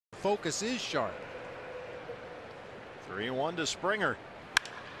focus is sharp. 3-1 to Springer.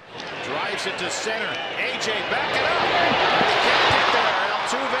 Drives it to center. AJ back it up. He can't get there.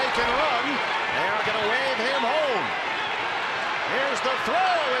 Altuve can run. They are going to wave him home. Here's the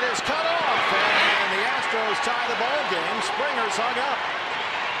throw. It is cut off. And the Astros tie the ball game. Springer's hung up.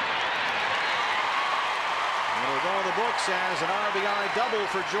 It'll go in the books as an RBI double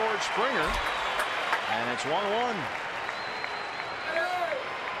for George Springer. And it's 1-1.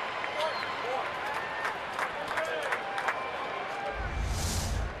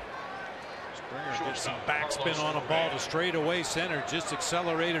 Gets some backspin on a ball to straightaway center. Just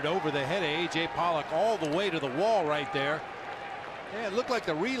accelerated over the head of A.J. Pollock all the way to the wall right there. Yeah, it looked like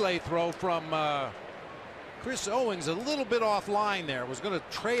the relay throw from Chris Owings a little bit offline there. Was going to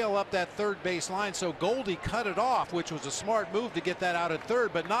trail up that third base line, so Goldie cut it off, which was a smart move to get that out at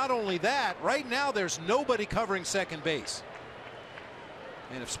third. But not only that, right now there's nobody covering second base.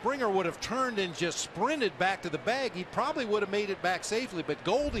 And if Springer would have turned and just sprinted back to the bag, he probably would have made it back safely. But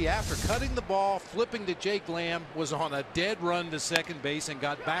Goldie, after cutting the ball, flipping to Jake Lamb, was on a dead run to second base and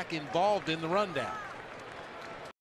got back involved in the rundown.